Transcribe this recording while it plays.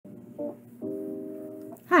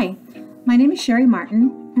Hi, my name is Sherry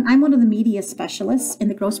Martin, and I'm one of the media specialists in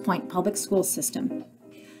the Grosse Pointe Public School System.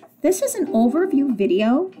 This is an overview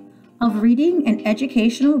video of reading and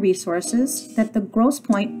educational resources that the Grosse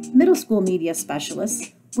Pointe Middle School media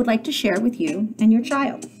specialists would like to share with you and your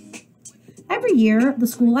child. Every year, the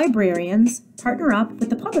school librarians partner up with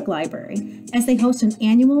the public library as they host an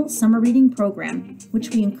annual summer reading program,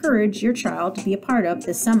 which we encourage your child to be a part of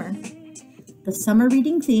this summer. The summer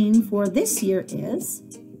reading theme for this year is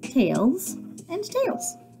Tales and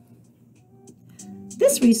Tales.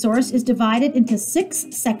 This resource is divided into 6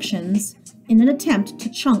 sections in an attempt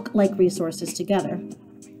to chunk-like resources together.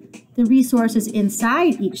 The resources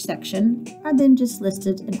inside each section are then just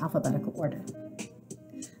listed in alphabetical order.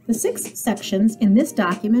 The 6 sections in this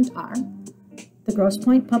document are the Grosse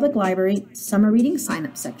Pointe Public Library Summer Reading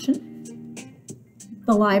Sign-Up section,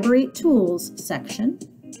 the Library Tools section,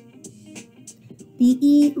 the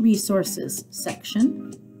E-Resources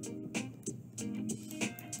section,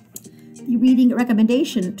 the Reading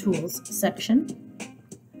Recommendation Tools section,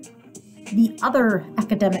 the Other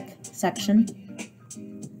Academic section,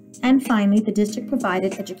 and finally the District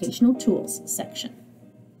Provided Educational Tools section.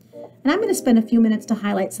 And I'm going to spend a few minutes to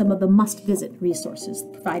highlight some of the must-visit resources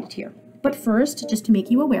provided here. But first, just to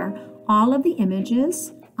make you aware, all of the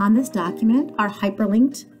images on this document are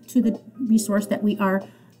hyperlinked to the resource that we are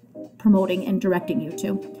promoting and directing you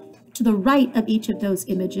to. To the right of each of those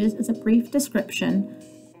images is a brief description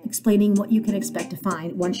explaining what you can expect to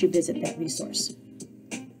find once you visit that resource.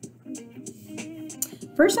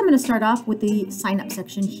 First, I'm going to start off with the sign-up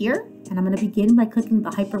section here, and I'm going to begin by clicking the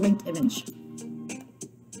hyperlinked image.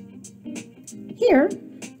 Here,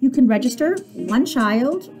 you can register one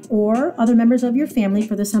child or other members of your family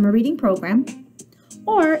for the summer reading program.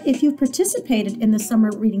 Or if you've participated in the summer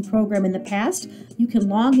reading program in the past, you can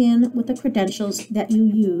log in with the credentials that you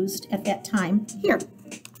used at that time here.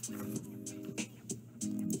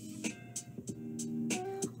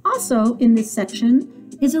 Also in this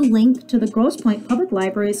section is a link to the Grosse Pointe Public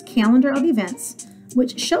Library's calendar of events,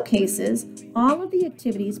 which showcases all of the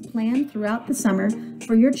activities planned throughout the summer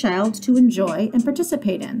for your child to enjoy and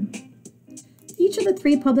participate in. Each of the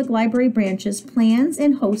 3 public library branches plans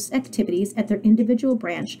and hosts activities at their individual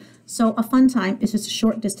branch, so a fun time is just a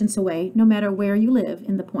short distance away, no matter where you live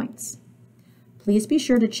in the points. Please be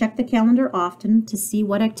sure to check the calendar often to see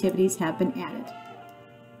what activities have been added.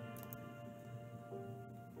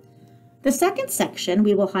 The second section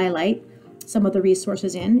we will highlight some of the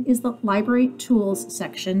resources in is the Library Tools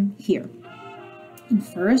section here. And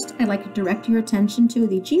first, I'd like to direct your attention to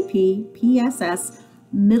the GPPSS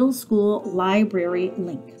Middle School Library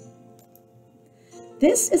link.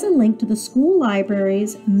 This is a link to the school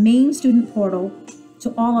library's main student portal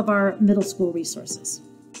to all of our middle school resources.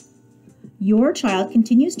 Your child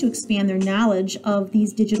continues to expand their knowledge of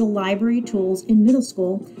these digital library tools in middle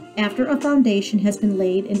school after a foundation has been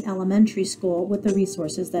laid in elementary school with the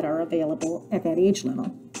resources that are available at that age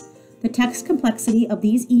level. The text complexity of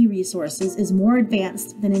these e-resources is more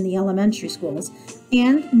advanced than in the elementary schools,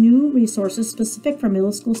 and new resources specific for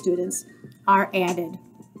middle school students are added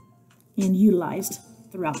and utilized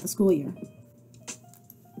throughout the school year.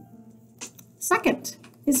 Second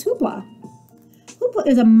is Hoopla. Hoopla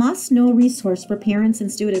is a must-know resource for parents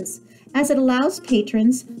and students, as it allows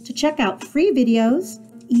patrons to check out free videos,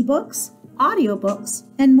 ebooks, audiobooks,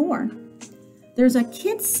 and more. There's a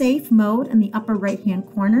kid-safe mode in the upper right-hand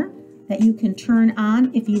corner that you can turn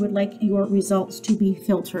on if you would like your results to be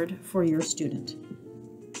filtered for your student.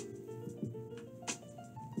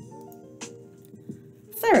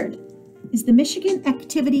 Third is the Michigan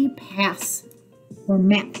Activity Pass, or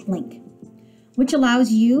MAP link, which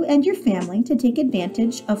allows you and your family to take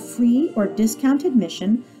advantage of free or discounted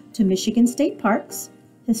admission to Michigan state parks,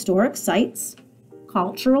 historic sites,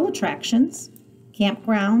 cultural attractions,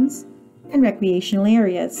 campgrounds, and recreational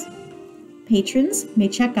areas. Patrons may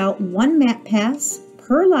check out one MAP pass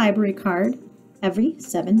per library card every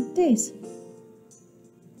 7 days.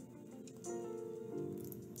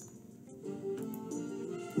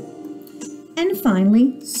 And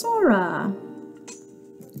finally, Sora.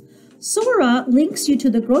 Sora links you to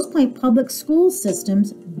the Grosse Pointe Public School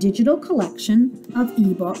System's digital collection of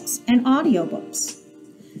ebooks and audiobooks.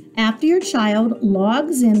 After your child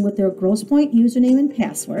logs in with their Grosse Pointe username and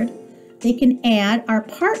password, they can add our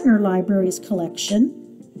partner libraries collection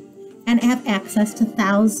and have access to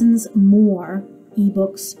thousands more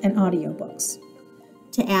ebooks and audiobooks.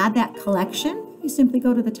 To add that collection, you simply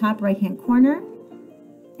go to the top right-hand corner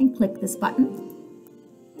and click this button.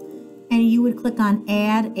 And you would click on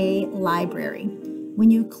Add a Library.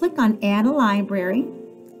 When you click on Add a Library,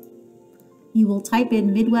 you will type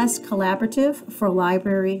in Midwest Collaborative for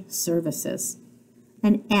Library Services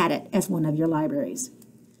and add it as one of your libraries.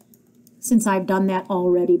 Since I've done that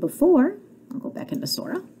already before, I'll go back into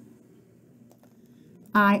Sora.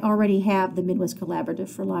 I already have the Midwest Collaborative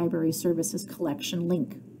for Library Services collection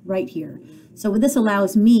link right here. So this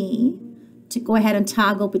allows me to go ahead and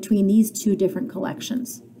toggle between these two different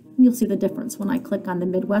collections. You'll see the difference when I click on the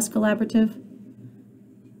Midwest Collaborative.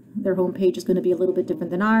 Their homepage is going to be a little bit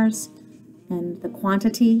different than ours, and the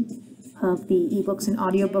quantity of the ebooks and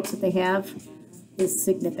audiobooks that they have is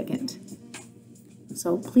significant.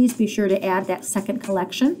 So please be sure to add that second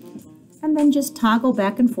collection and then just toggle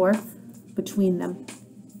back and forth between them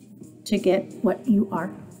to get what you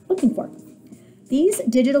are looking for. These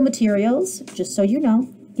digital materials, just so you know,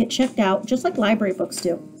 get checked out just like library books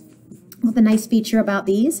do. Well, the nice feature about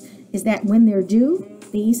these is that when they're due,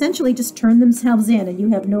 they essentially just turn themselves in and you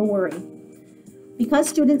have no worry. Because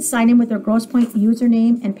students sign in with their Grosse Pointe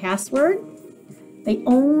username and password, they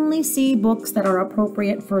only see books that are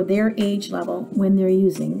appropriate for their age level when they're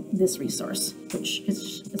using this resource, which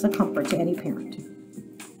is a comfort to any parent.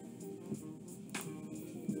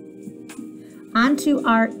 On to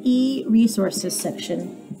our e-resources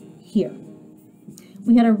section here.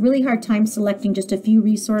 We had a really hard time selecting just a few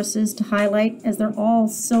resources to highlight as they're all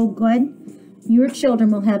so good. Your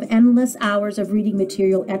children will have endless hours of reading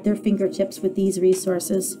material at their fingertips with these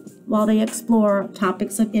resources while they explore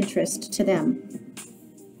topics of interest to them.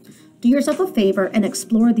 Do yourself a favor and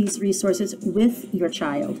explore these resources with your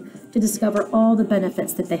child to discover all the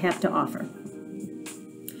benefits that they have to offer.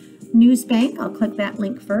 Newsbank, I'll click that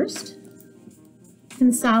link first,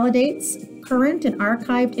 consolidates current and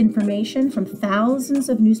archived information from thousands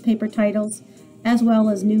of newspaper titles, as well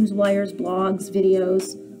as news wires, blogs,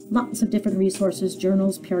 videos, lots of different resources,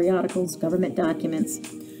 journals, periodicals, government documents.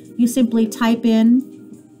 You simply type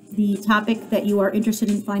in the topic that you are interested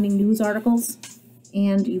in finding news articles,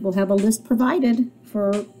 and you will have a list provided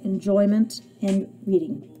for enjoyment and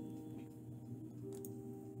reading.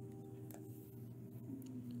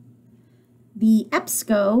 The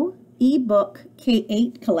EBSCO eBook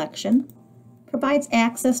K-8 collection provides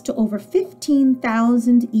access to over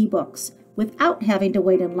 15,000 ebooks without having to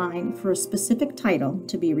wait in line for a specific title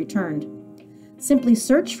to be returned. Simply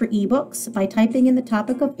search for ebooks by typing in the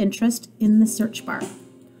topic of interest in the search bar.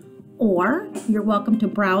 Or you're welcome to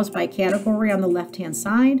browse by category on the left-hand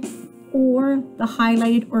side, or the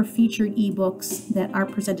highlighted or featured ebooks that are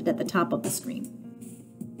presented at the top of the screen.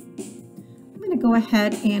 I'm going to go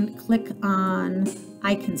ahead and click on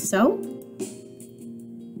I Can Sew,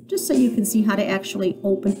 just so you can see how to actually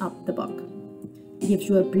open up the book. It gives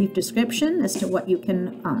you a brief description as to what you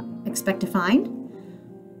can expect to find,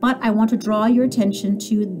 but I want to draw your attention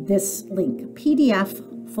to this link,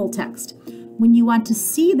 PDF full text. When you want to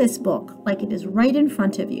see this book like it is right in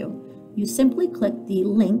front of you, you simply click the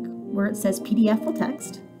link where it says PDF full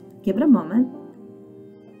text, give it a moment,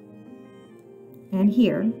 and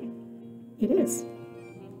here it is.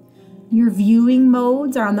 Your viewing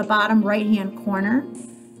modes are on the bottom right-hand corner.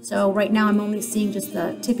 So right now I'm only seeing just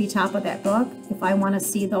the tippy top of that book. If I want to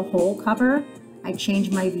see the whole cover, I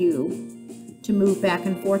change my view to move back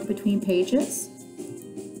and forth between pages.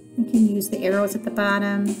 I can use the arrows at the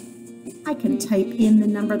bottom. I can type in the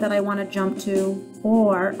number that I want to jump to,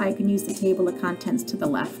 or I can use the table of contents to the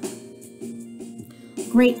left.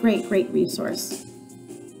 Great, great, great resource.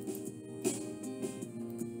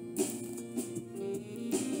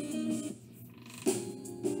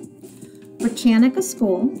 Britannica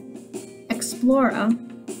School, Explora,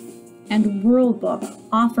 and World Book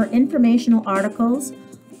offer informational articles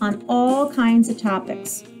on all kinds of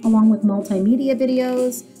topics, along with multimedia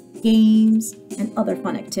videos, games, and other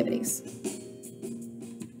fun activities.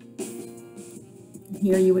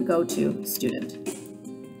 Here you would go to Student.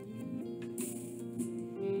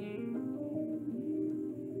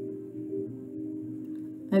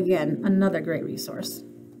 Again, another great resource.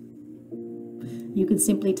 You can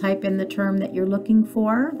simply type in the term that you're looking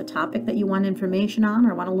for, the topic that you want information on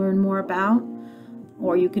or want to learn more about,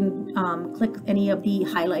 or you can click any of the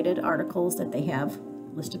highlighted articles that they have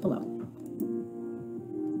listed below.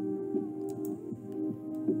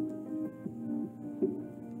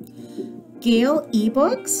 Gale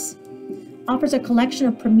eBooks offers a collection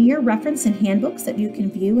of premier reference and handbooks that you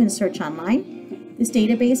can view and search online. This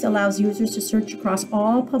database allows users to search across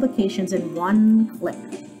all publications in one click.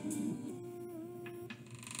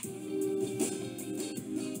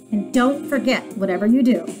 And don't forget, whatever you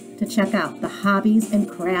do, to check out the Hobbies and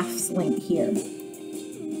Crafts link here.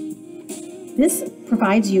 This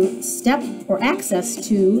provides you access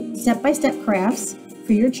to step-by-step crafts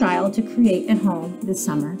for your child to create at home this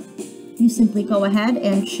summer. You simply go ahead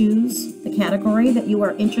and choose the category that you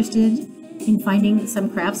are interested in finding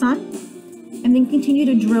some crafts on, and then continue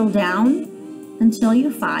to drill down until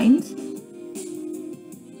you find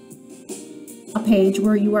a page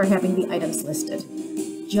where you are having the items listed.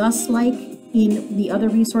 Just like in the other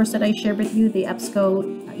resource that I shared with you, the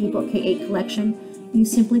EBSCO ebook K8 collection, you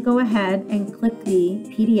simply go ahead and click the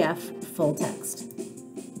PDF full text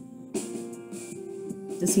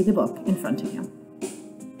to see the book in front of you.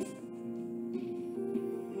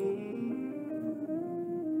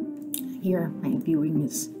 Here, my viewing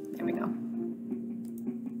is, there we go.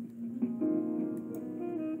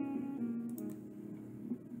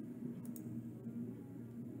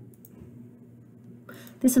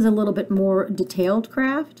 This is a little bit more detailed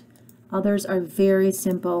craft. Others are very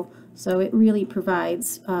simple, so it really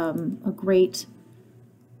provides a great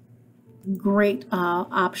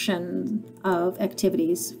option of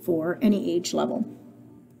activities for any age level.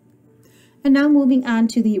 And now moving on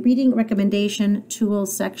to the reading recommendation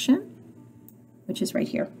tools section, which is right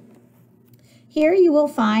here. Here you will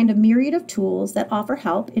find a myriad of tools that offer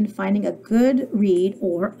help in finding a good read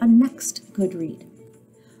or a next good read.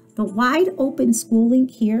 The wide open school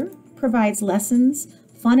link here provides lessons,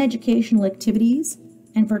 fun educational activities,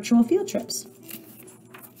 and virtual field trips.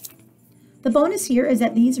 The bonus here is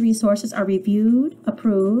that these resources are reviewed,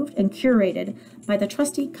 approved, and curated by the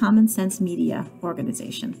trusty Common Sense Media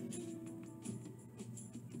organization.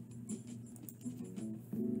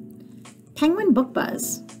 Penguin Book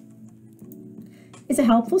Buzz is a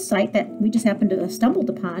helpful site that we just happened to have stumbled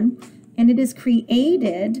upon, and it is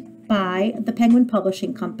created by the Penguin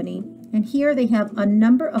Publishing Company. And here they have a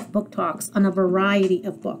number of book talks on a variety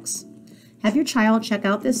of books. Have your child check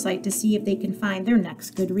out this site to see if they can find their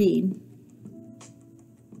next good read.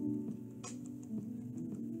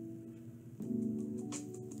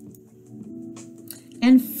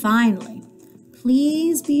 And finally,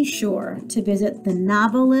 please be sure to visit the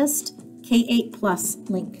Novelist K8 Plus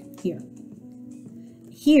link here.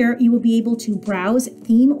 Here, you will be able to browse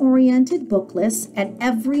theme-oriented book lists at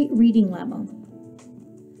every reading level.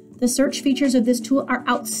 The search features of this tool are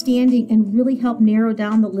outstanding and really help narrow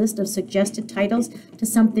down the list of suggested titles to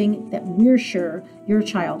something that we're sure your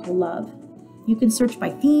child will love. You can search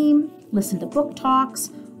by theme, listen to book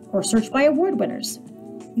talks, or search by award winners.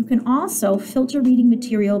 You can also filter reading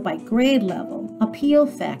material by grade level, appeal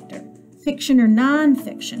factor, fiction or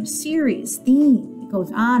nonfiction, series, theme.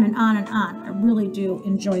 Goes on and on and on. I really do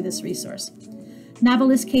enjoy this resource.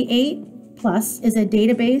 Novelist K8 Plus is a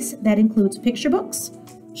database that includes picture books,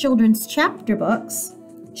 children's chapter books,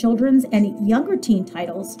 children's and younger teen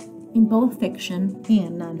titles in both fiction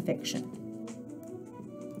and nonfiction.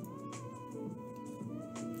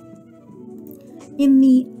 In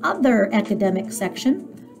the other academic section,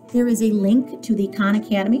 there is a link to the Khan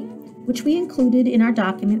Academy, which we included in our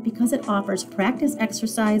document because it offers practice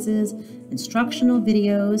exercises, instructional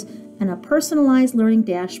videos, and a personalized learning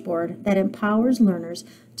dashboard that empowers learners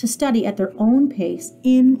to study at their own pace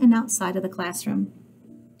in and outside of the classroom.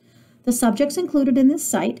 The subjects included in this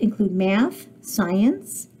site include math,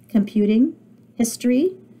 science, computing,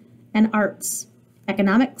 history, and arts,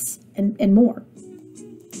 economics, and more.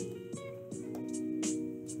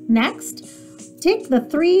 Next, take the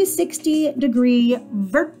 360-degree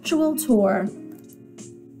virtual tour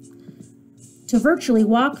to virtually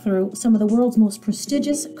walk through some of the world's most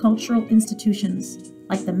prestigious cultural institutions,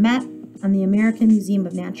 like the Met and the American Museum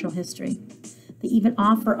of Natural History. They even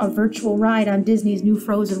offer a virtual ride on Disney's new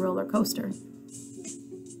Frozen roller coaster.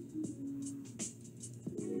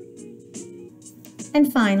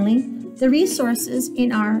 And finally, the resources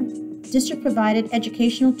in our district-provided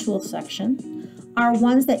educational tools section are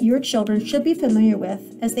ones that your children should be familiar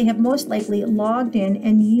with, as they have most likely logged in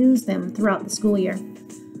and used them throughout the school year.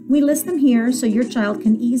 We list them here so your child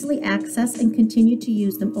can easily access and continue to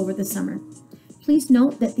use them over the summer. Please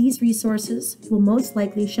note that these resources will most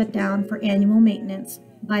likely shut down for annual maintenance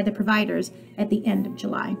by the providers at the end of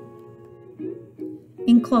July.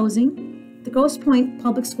 In closing, the Grosse Pointe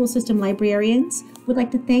Public School System librarians would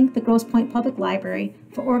like to thank the Grosse Pointe Public Library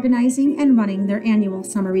for organizing and running their annual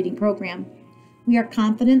summer reading program. We are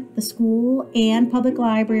confident the school and public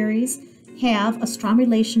libraries have a strong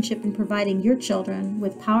relationship in providing your children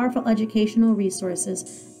with powerful educational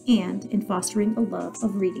resources and in fostering a love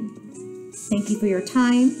of reading. Thank you for your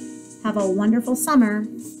time. Have a wonderful summer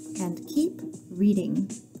and keep reading.